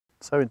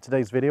So in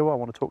today's video I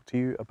want to talk to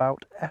you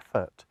about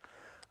effort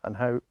and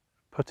how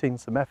putting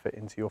some effort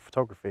into your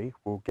photography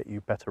will get you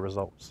better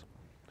results.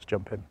 Let's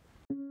jump in.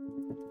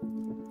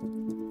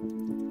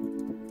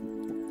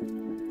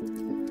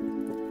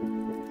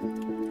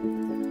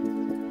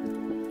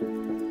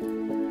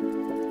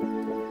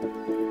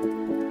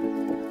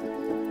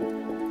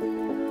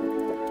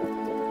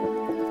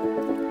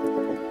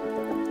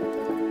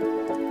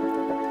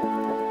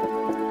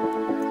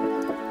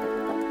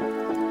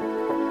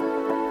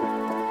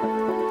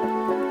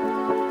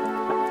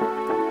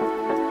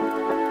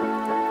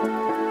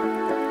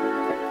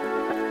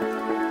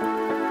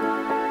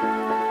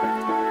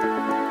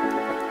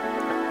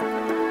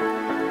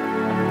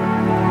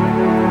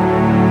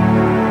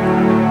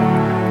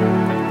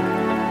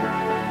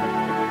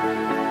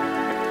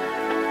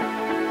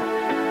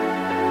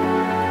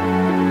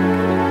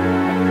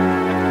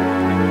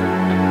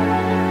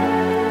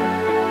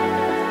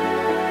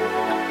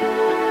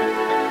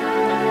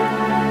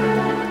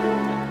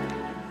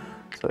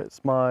 So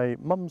it's my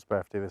mum's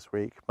birthday this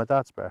week, my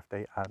dad's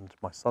birthday and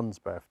my son's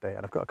birthday,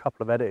 and I've got a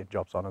couple of editing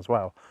jobs on as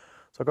well.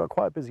 So I've got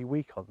quite a busy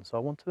week on, so I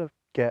wanted to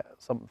get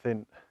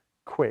something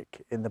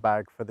quick in the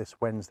bag for this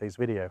Wednesday's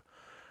video.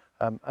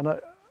 And I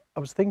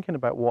was thinking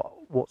about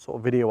what sort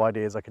of video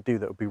ideas I could do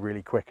that would be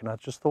really quick, and I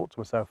just thought to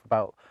myself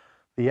about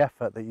the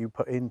effort that you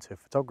put into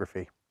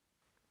photography.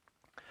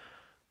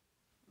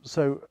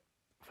 So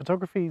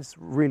photography is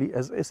really,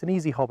 it's an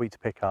easy hobby to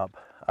pick up.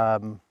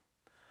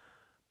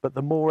 But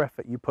the more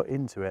effort you put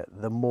into it,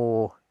 the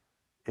more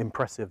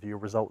impressive your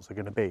results are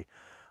going to be.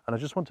 And I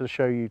just wanted to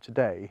show you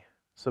today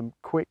some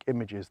quick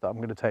images that I'm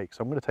going to take.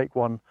 So I'm going to take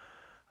one,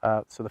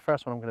 so the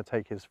first one I'm going to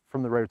take is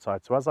from the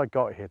roadside. So as I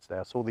got here today,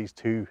 I saw these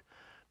two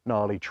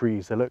gnarly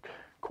trees. They look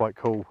quite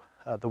cool,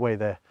 the way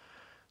they're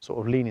sort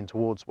of leaning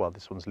towards, well,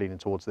 this one's leaning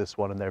towards this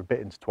one and they're a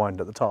bit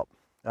intertwined at the top.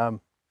 So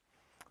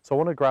I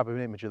want to grab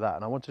an image of that,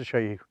 and I want to show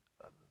you,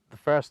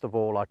 first of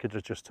all, I could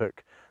have just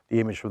took the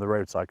image from the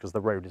roadside because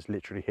the road is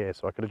literally here,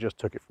 so I could have just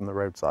took it from the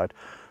roadside.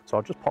 So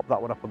I'll just pop that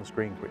one up on the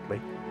screen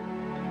quickly.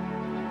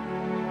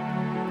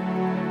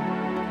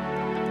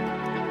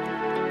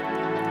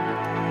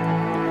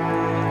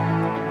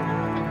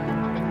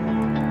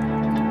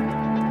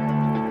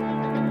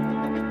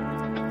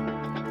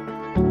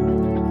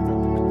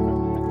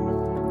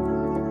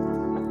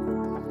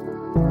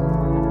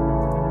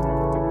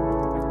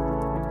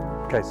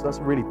 Okay, so that's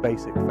a really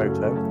basic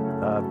photo,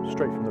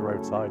 straight from the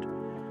roadside,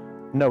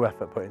 no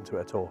effort put into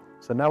it at all.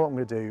 So now what I'm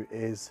going to do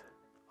is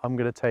I'm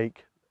going to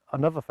take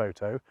another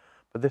photo,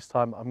 but this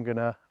time I'm going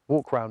to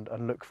walk around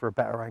and look for a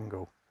better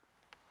angle.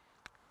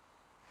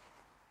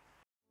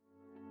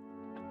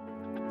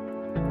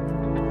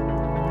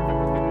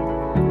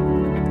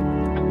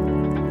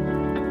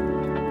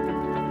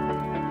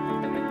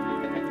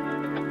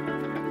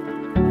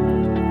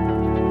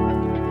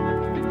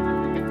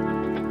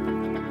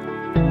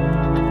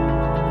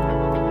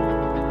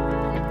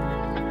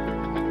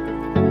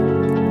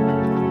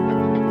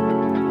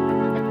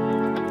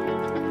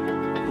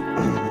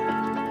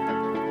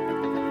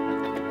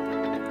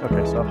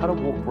 Okay, so I've had a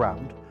walk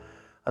round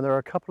and there are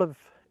a couple of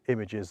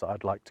images that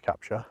I'd like to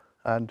capture,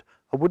 and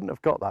I wouldn't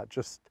have got that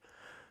just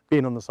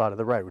being on the side of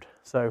the road.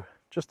 So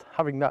just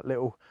having that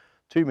little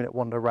 2-minute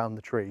wander around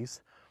the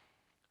trees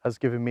has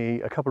given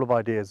me a couple of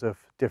ideas of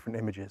different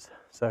images.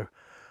 So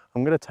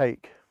I'm going to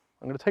take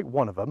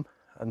one of them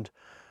and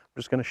I'm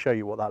just going to show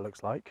you what that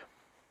looks like.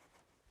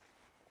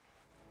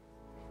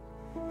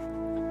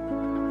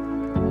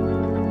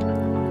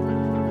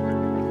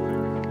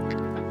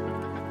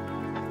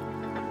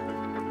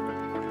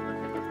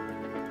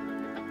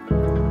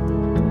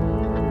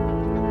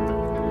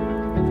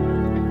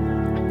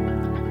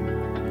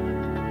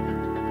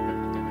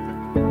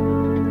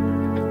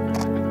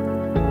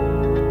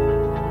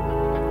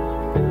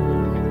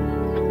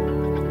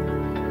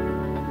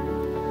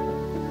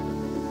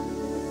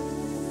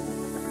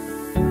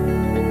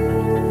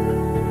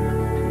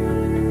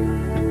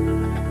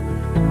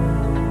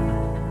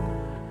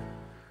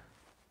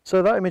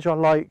 So that image I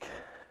like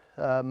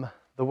the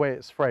way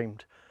it's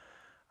framed,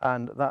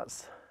 and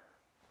that's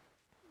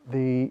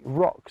the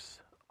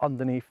rocks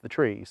underneath the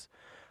trees,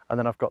 and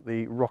then I've got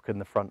the rock in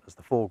the front as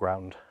the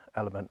foreground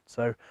element.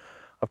 So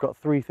I've got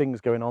three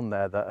things going on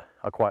there that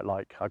I quite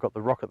like. I've got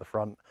the rock at the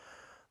front,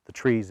 the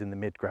trees in the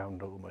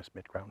midground, almost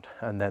midground,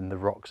 and then the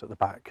rocks at the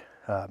back,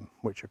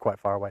 which are quite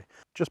far away.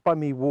 Just by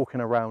me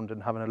walking around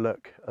and having a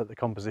look at the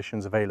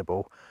compositions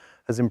available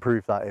has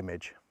improved that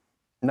image.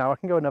 Now I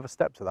can go another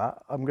step to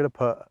that. I'm going to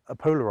put a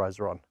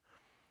polarizer on.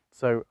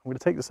 So I'm going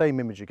to take the same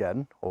image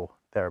again, or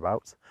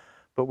thereabouts,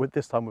 but with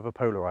this time with a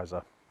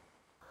polarizer.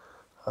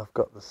 I've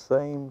got the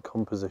same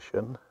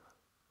composition,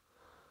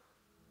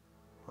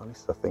 at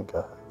least I think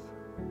I have.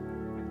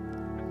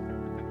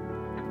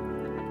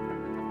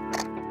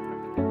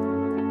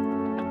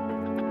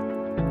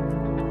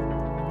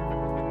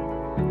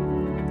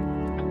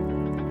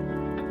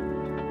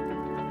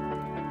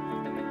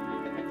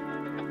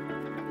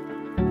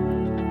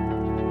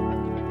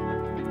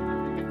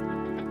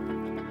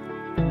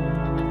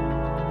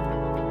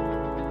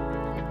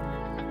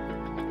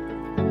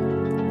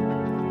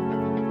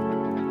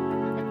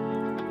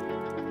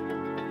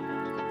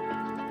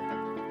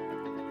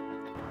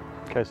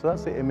 Okay, so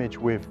that's the image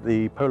with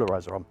the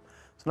polarizer on.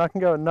 So now I can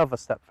go another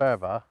step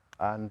further,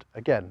 and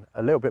again,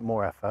 a little bit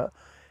more effort,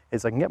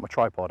 is I can get my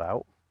tripod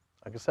out,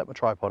 I can set my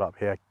tripod up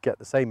here, get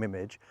the same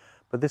image,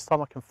 but this time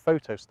I can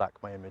photo stack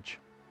my image.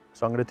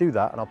 So I'm going to do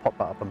that and I'll pop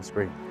that up on the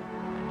screen.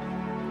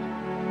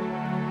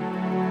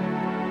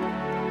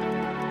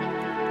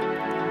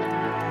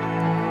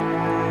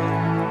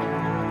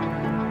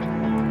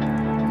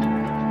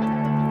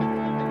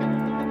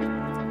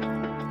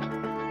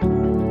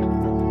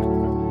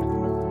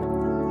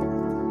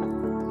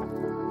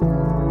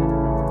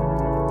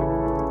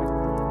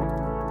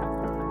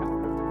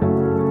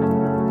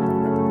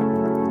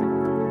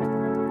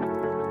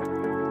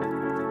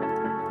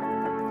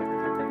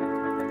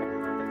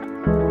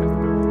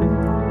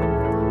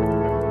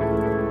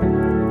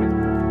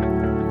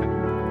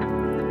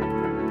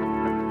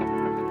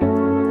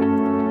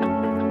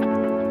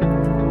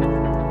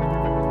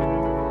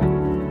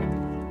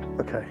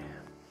 Okay,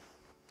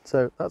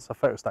 so that's a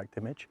photo stacked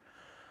image,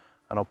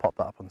 and I'll pop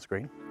that up on the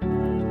screen.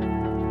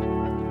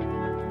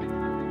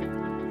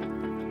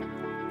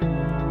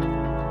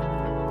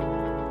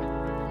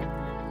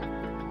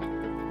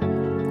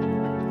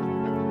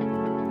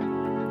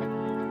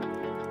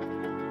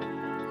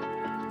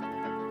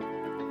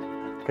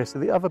 Okay, so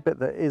the other bit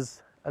that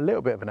is a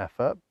little bit of an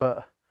effort,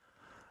 but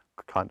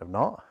kind of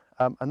not,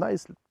 and that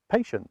is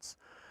patience.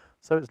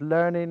 So it's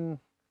learning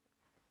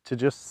to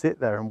just sit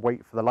there and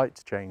wait for the light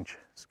to change,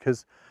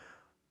 because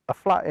a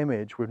flat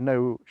image with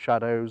no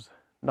shadows,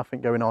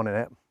 nothing going on in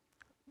it,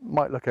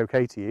 might look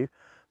okay to you,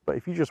 but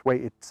if you just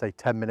waited, say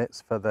 10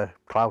 minutes for the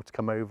cloud to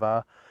come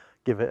over,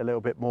 give it a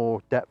little bit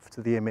more depth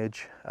to the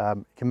image, it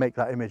can make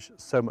that image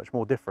so much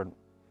more different.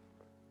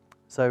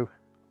 So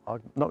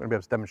I'm not going to be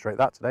able to demonstrate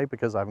that today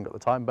because I haven't got the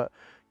time, but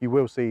you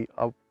will see,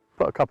 I'll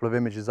put a couple of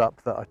images up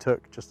that I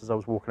took just as I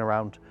was walking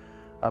around,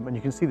 and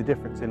you can see the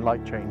difference in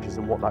light changes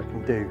and what that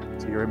can do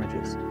to your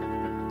images.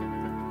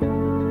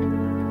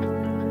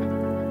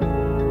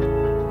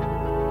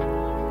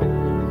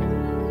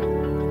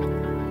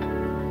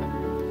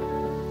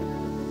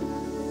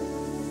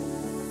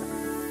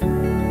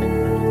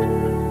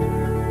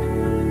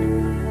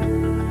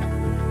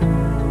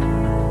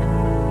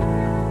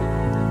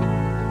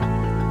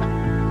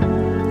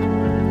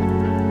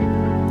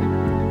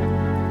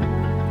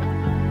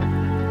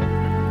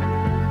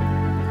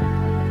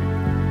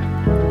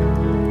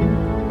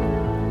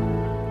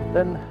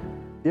 Then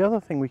the other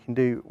thing we can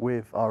do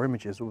with our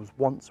images was,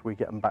 once we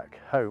get them back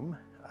home,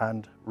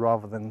 and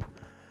rather than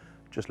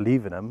just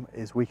leaving them,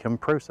 is we can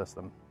process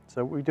them.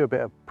 So we do a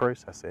bit of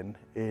processing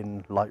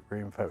in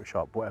Lightroom,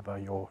 Photoshop, whatever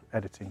your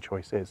editing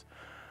choice is.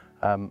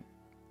 And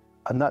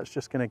that's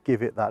just going to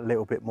give it that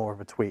little bit more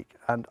of a tweak.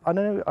 And I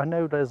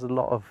know there's a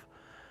lot of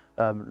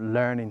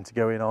learning to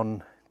going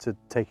on to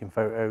taking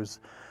photos.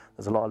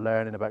 There's a lot of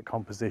learning about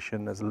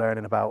composition. There's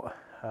learning about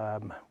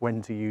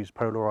when to use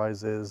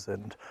polarizers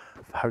and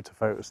how to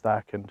photo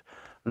stack and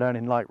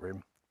learning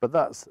Lightroom. But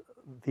that's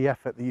the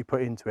effort that you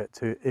put into it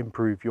to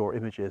improve your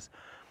images.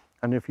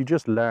 And if you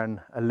just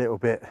learn a little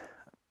bit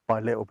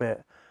by little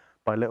bit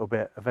by little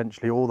bit,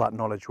 eventually all that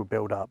knowledge will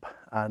build up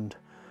and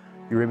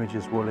your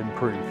images will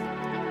improve.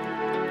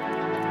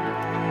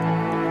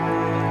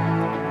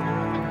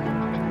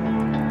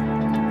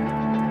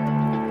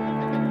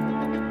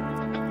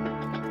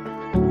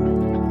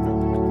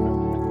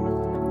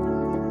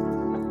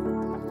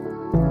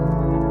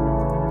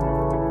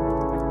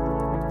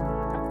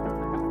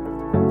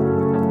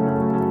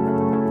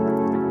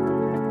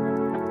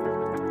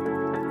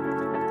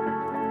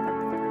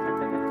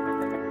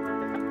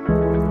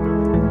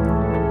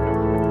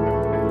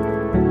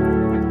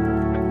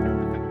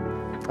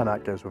 And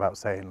that goes without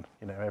saying,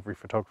 you know, every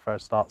photographer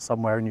starts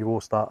somewhere and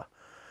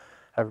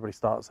everybody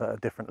starts at a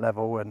different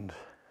level, and,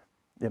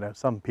 you know,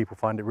 some people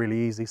find it really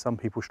easy, some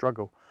people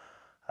struggle.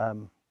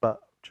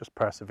 But just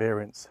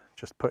perseverance,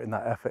 just putting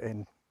that effort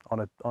in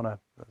on a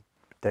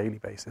daily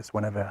basis,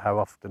 how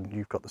often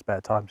you've got the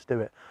spare time to do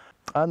it.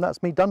 And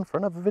that's me done for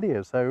another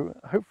video. So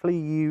hopefully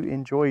you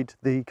enjoyed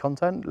the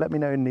content. Let me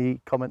know in the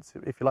comments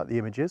if you like the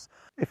images.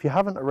 If you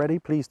haven't already,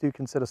 please do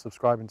consider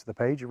subscribing to the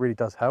page. It really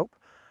does help.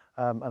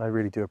 And I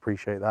really do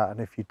appreciate that.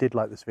 And if you did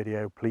like this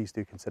video, please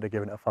do consider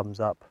giving it a thumbs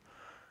up.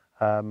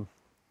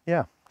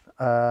 Yeah,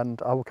 and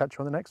I will catch you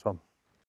on the next one.